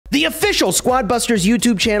The official Squadbusters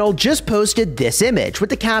YouTube channel just posted this image with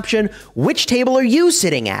the caption, "Which table are you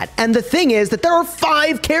sitting at?" And the thing is that there are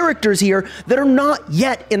 5 characters here that are not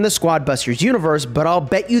yet in the Squadbusters universe, but I'll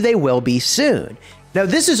bet you they will be soon. Now,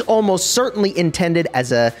 this is almost certainly intended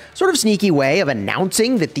as a sort of sneaky way of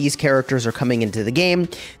announcing that these characters are coming into the game.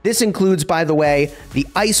 This includes, by the way, the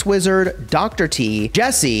Ice Wizard, Dr. T,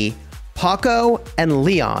 Jessie, Poco, and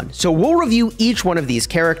Leon. So we'll review each one of these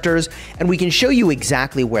characters, and we can show you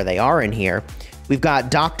exactly where they are in here. We've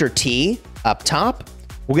got Dr. T up top.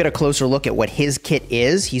 We'll get a closer look at what his kit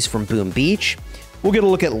is. He's from Boom Beach. We'll get a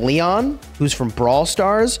look at Leon, who's from Brawl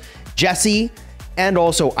Stars, Jessie, and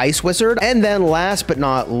also Ice Wizard. And then last but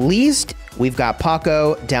not least, we've got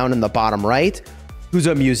Poco down in the bottom right, who's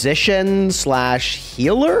a musician slash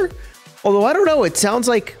healer. Although I don't know, it sounds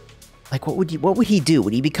like what would he do?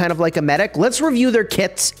 Would he be kind of like a medic? Let's review their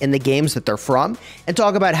kits in the games that they're from and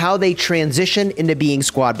talk about how they transition into being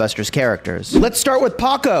Squadbusters characters. Let's start with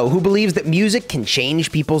Poco, who believes that music can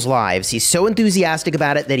change people's lives. He's so enthusiastic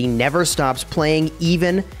about it that he never stops playing,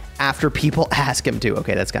 even after people ask him to.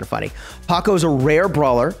 Okay, that's kind of funny. Paco's a rare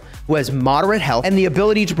brawler who has moderate health and the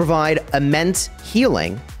ability to provide immense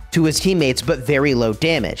healing to his teammates, but very low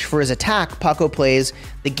damage. For his attack, Poco plays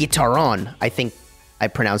the guitaron, I think I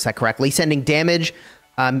pronounced that correctly, sending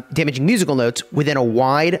damaging musical notes within a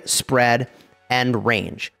wide spread and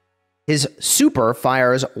range. His super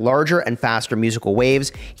fires larger and faster musical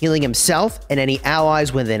waves, healing himself and any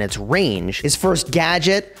allies within its range. His first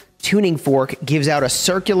gadget, Tuning Fork, gives out a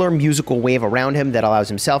circular musical wave around him that allows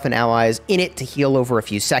himself and allies in it to heal over a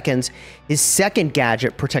few seconds. His second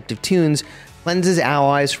gadget, Protective Tunes, cleanses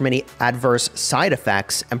allies from any adverse side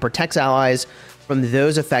effects and protects allies from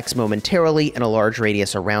those effects momentarily in a large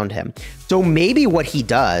radius around him. So maybe what he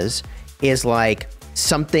does is like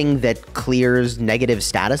something that clears negative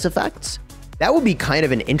status effects. That would be kind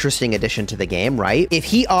of an interesting addition to the game, right? If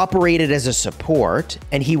he operated as a support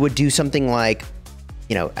and he would do something like,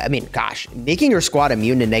 you know, I mean, gosh, making your squad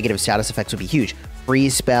immune to negative status effects would be huge.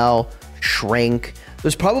 Freeze spell, shrink.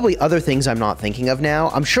 There's probably other things I'm not thinking of now.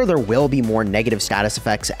 I'm sure there will be more negative status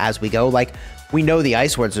effects as we go. Like, we know the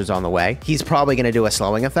Ice Wizard's on the way. He's probably going to do a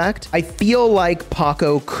slowing effect. I feel like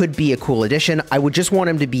Poco could be a cool addition. I would just want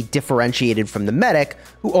him to be differentiated from the medic,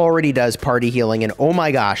 who already does party healing. And oh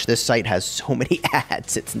my gosh, this site has so many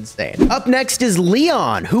ads. It's insane. Up next is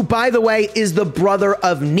Leon, who, by the way, is the brother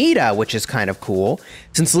of Nita, which is kind of cool.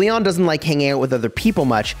 Since Leon doesn't like hanging out with other people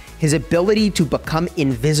much, his ability to become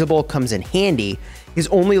invisible comes in handy. His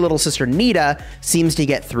only little sister, Nita, seems to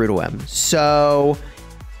get through to him. So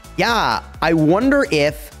yeah, I wonder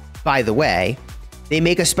if, by the way, they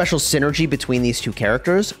make a special synergy between these two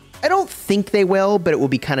characters. I don't think they will, but it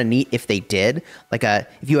would be kind of neat if they did. Like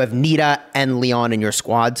if you have Nita and Leon in your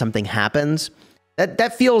squad, something happens.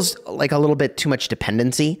 That feels like a little bit too much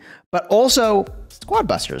dependency, but also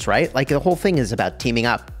Squadbusters, right? Like the whole thing is about teaming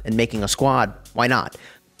up and making a squad. Why not?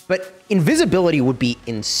 But invisibility would be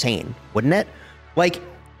insane, wouldn't it? Like,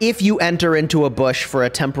 if you enter into a bush for a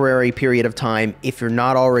temporary period of time, if you're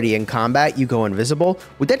not already in combat, you go invisible.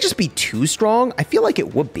 Would that just be too strong? I feel like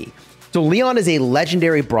it would be. So Leon is a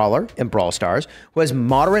legendary brawler in Brawl Stars who has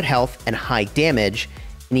moderate health and high damage,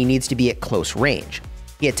 and he needs to be at close range.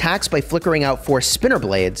 He attacks by flickering out 4 spinner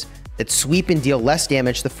blades that sweep and deal less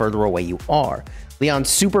damage the further away you are. Leon's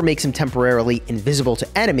super makes him temporarily invisible to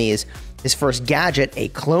enemies. His first gadget, a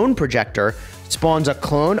clone projector, spawns a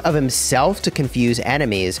clone of himself to confuse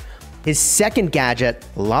enemies. His second gadget,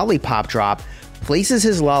 Lollipop Drop, places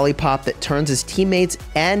his lollipop that turns his teammates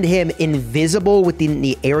and him invisible within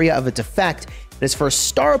the area of its effect. And his first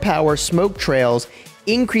star power, Smoke Trails,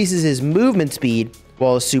 increases his movement speed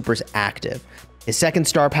while his super's active. His second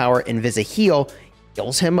star power, Invisi-Heal,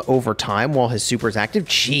 heals him over time while his super's active.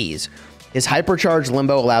 Jeez. His hypercharged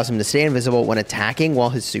limbo allows him to stay invisible when attacking while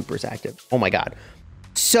his super's active. Oh my god.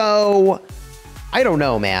 So, I don't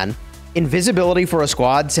know, man. Invisibility for a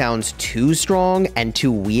squad sounds too strong and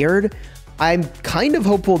too weird. I'm kind of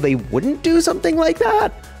hopeful they wouldn't do something like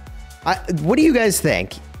that. What do you guys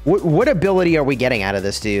think? What ability are we getting out of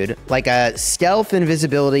this dude? Like a stealth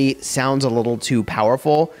invisibility sounds a little too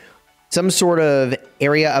powerful. Some sort of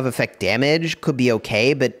area of effect damage could be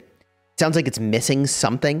okay, but sounds like it's missing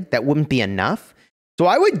something that wouldn't be enough. So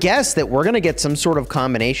I would guess that we're going to get some sort of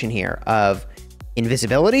combination here of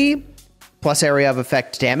invisibility plus area of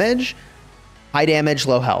effect damage, high damage,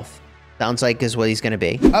 low health. Sounds like is what he's going to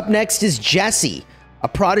be. Up next is Jessie, a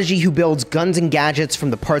prodigy who builds guns and gadgets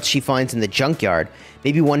from the parts she finds in the junkyard.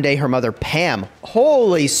 Maybe one day her mother Pam,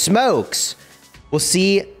 holy smokes, will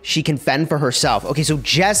see she can fend for herself. Okay, so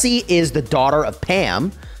Jessie is the daughter of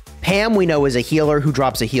Pam, Pam we know is a healer who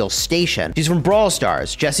drops a heal station. She's from Brawl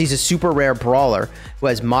Stars. Jessie's a super rare brawler who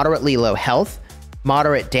has moderately low health,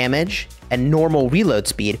 moderate damage, and normal reload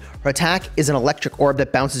speed. Her attack is an electric orb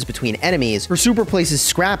that bounces between enemies. Her super places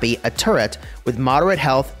Scrappy, a turret with moderate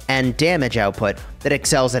health and damage output that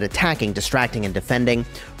excels at attacking, distracting, and defending.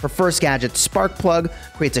 Her first gadget, Spark Plug,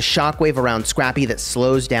 creates a shockwave around Scrappy that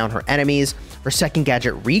slows down her enemies. Her second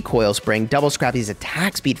gadget, Recoil Spring, doubles Scrappy's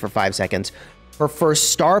attack speed for 5 seconds. Her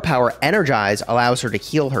first star power, Energize, allows her to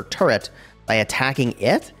heal her turret by attacking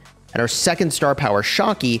it. And her second star power,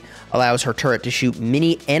 Shocky, allows her turret to shoot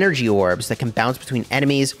mini energy orbs that can bounce between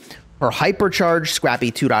enemies. Her hypercharge, Scrappy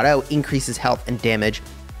 2.0, increases health and damage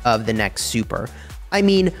of the next super. I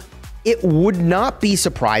mean, it would not be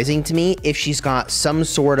surprising to me if she's got some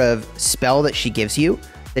sort of spell that she gives you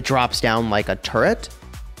that drops down like a turret,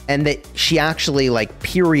 and that she actually like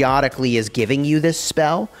periodically is giving you this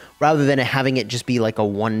spell rather than having it just be like a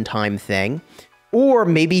one-time thing. Or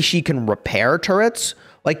maybe she can repair turrets.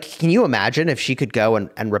 Like, can you imagine if she could go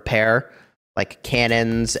and repair like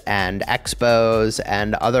cannons and expos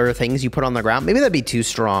and other things you put on the ground? Maybe that'd be too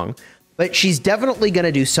strong, but she's definitely going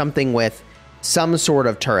to do something with some sort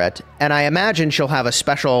of turret. And I imagine she'll have a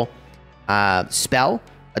special spell,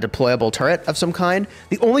 a deployable turret of some kind.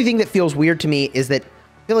 The only thing that feels weird to me is that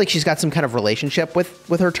I feel like she's got some kind of relationship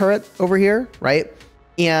with her turret over here, right?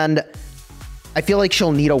 And I feel like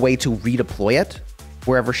she'll need a way to redeploy it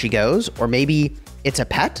wherever she goes, or maybe it's a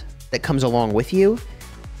pet that comes along with you.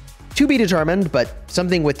 To be determined, but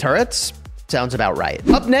something with turrets sounds about right.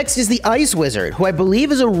 Up next is the Ice Wizard, who I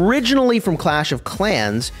believe is originally from Clash of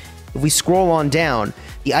Clans. If we scroll on down,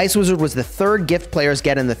 the Ice Wizard was the third gift players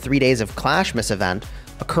get in the 3 Days of Clashmas event,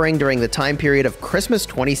 occurring during the time period of Christmas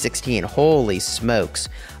 2016. Holy smokes.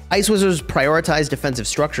 Ice Wizards prioritize defensive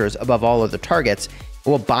structures above all other targets. It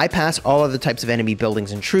will bypass all other types of enemy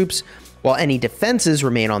buildings and troops, while any defenses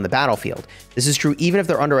remain on the battlefield. This is true even if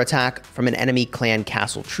they're under attack from an enemy clan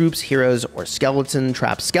castle troops, heroes, or skeleton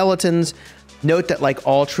trap skeletons. Note that like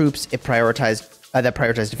all troops that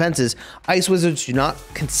prioritize defenses, Ice Wizards do not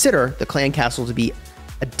consider the clan castle to be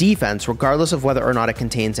a defense, regardless of whether or not it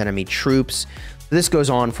contains enemy troops. This goes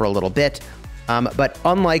on for a little bit, but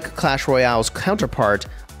unlike Clash Royale's counterpart,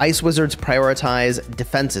 Ice Wizards prioritize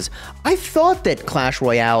defenses. I thought that Clash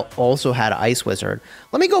Royale also had Ice Wizard.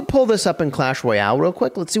 Let me go pull this up in Clash Royale real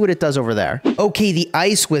quick. Let's see what it does over there. Okay, the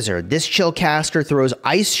Ice Wizard. This chill caster throws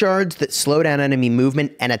ice shards that slow down enemy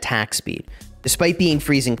movement and attack speed. Despite being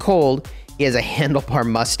freezing cold, he has a handlebar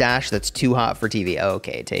mustache that's too hot for TV.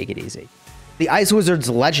 Okay, take it easy. The Ice Wizard's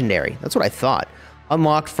legendary. That's what I thought.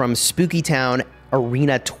 Unlocked from Spooky Town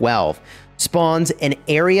Arena 12. Spawns an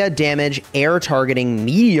area damage, air targeting,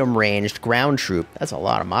 medium ranged ground troop. That's a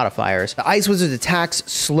lot of modifiers. The Ice Wizard's attacks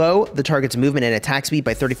slow the target's movement and attack speed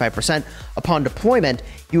by 35%. Upon deployment,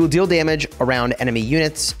 you will deal damage around enemy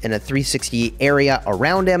units in a 360 area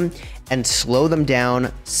around him and slow them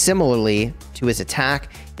down similarly to his attack.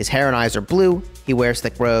 His hair and eyes are blue. He wears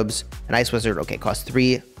thick robes. An Ice Wizard, okay, costs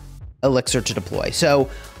 3 elixir to deploy. So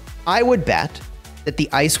I would bet that the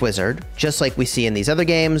Ice Wizard, just like we see in these other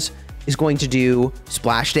games, is going to do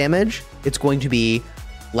splash damage. It's going to be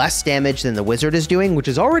less damage than the Wizard is doing, which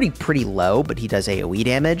is already pretty low, but he does AoE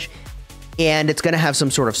damage. And it's going to have some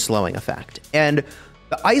sort of slowing effect. And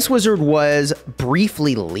the Ice Wizard was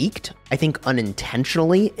briefly leaked, I think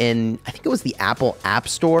unintentionally, in, I think it was the Apple App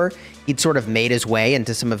Store. He'd sort of made his way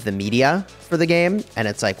into some of the media for the game, and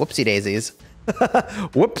it's like, whoopsie daisies.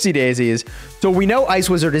 Whoopsie daisies. So we know Ice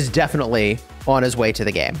Wizard is definitely on his way to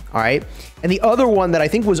the game, all right? And the other one that I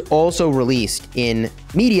think was also released in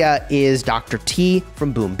media is Dr. T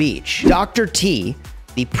from Boom Beach. Dr. T,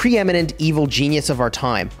 the preeminent evil genius of our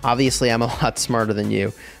time. Obviously, I'm a lot smarter than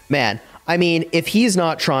you. Man, I mean, if he's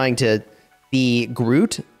not trying to be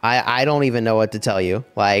Groot, I don't even know what to tell you.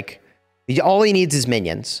 Like, all he needs is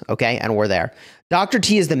minions, okay? And we're there. Dr.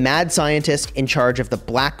 T is the mad scientist in charge of the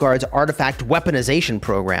Blackguard's artifact weaponization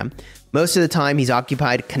program. Most of the time, he's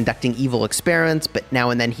occupied conducting evil experiments, but now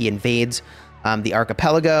and then he invades the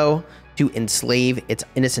archipelago to enslave its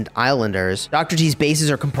innocent islanders. Dr. T's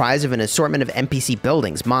bases are comprised of an assortment of NPC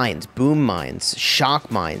buildings, mines, boom mines,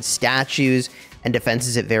 shock mines, statues, and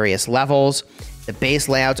defenses at various levels. The base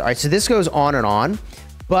layouts, all right, so this goes on,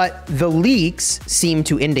 but the leaks seem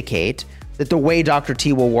to indicate that the way Dr.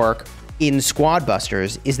 T will work in Squad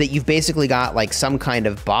Busters is that you've basically got like some kind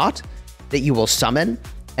of bot that you will summon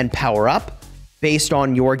and power up based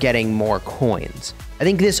on your getting more coins. I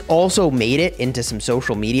think this also made it into some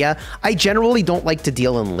social media. I generally don't like to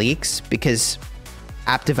deal in leaks because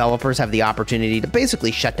app developers have the opportunity to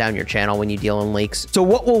basically shut down your channel when you deal in leaks. So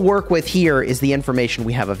what we'll work with here is the information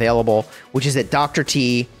we have available, which is that Dr.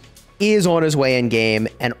 T is on his way in game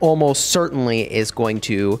and almost certainly is going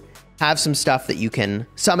to have some stuff that you can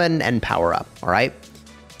summon and power up, all right?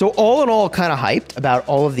 So all in all, kind of hyped about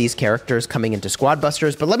all of these characters coming into Squad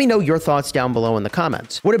Busters, but let me know your thoughts down below in the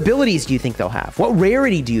comments. What abilities do you think they'll have? What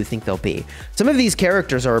rarity do you think they'll be? Some of these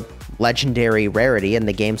characters are legendary rarity in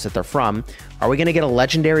the games that they're from. Are we going to get a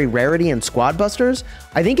legendary rarity in Squad Busters?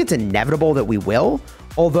 I think it's inevitable that we will,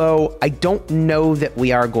 although I don't know that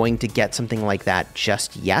we are going to get something like that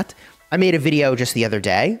just yet. I made a video just the other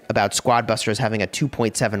day about Squad Busters having a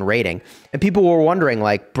 2.7 rating, and people were wondering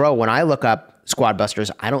like, bro, when I look up Squad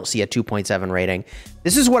Busters, I don't see a 2.7 rating.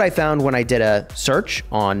 This is what I found when I did a search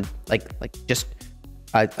on like just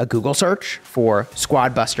a Google search for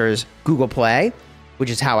Squad Busters Google Play, which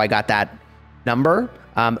is how I got that number.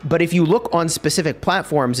 But if you look on specific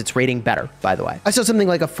platforms, it's rating better, by the way. I saw something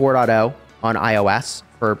like a 4.0 on iOS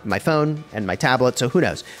for my phone and my tablet, so who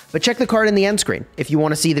knows? But check the card in the end screen if you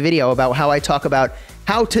want to see the video about how I talk about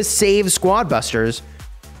how to save Squad Busters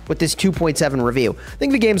with this 2.7 review. I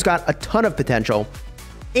think the game's got a ton of potential.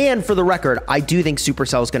 And for the record, I do think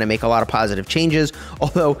Supercell is going to make a lot of positive changes,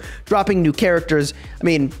 although dropping new characters, I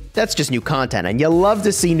mean, that's just new content, and you love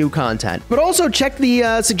to see new content. But also check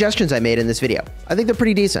the suggestions I made in this video. I think they're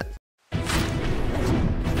pretty decent.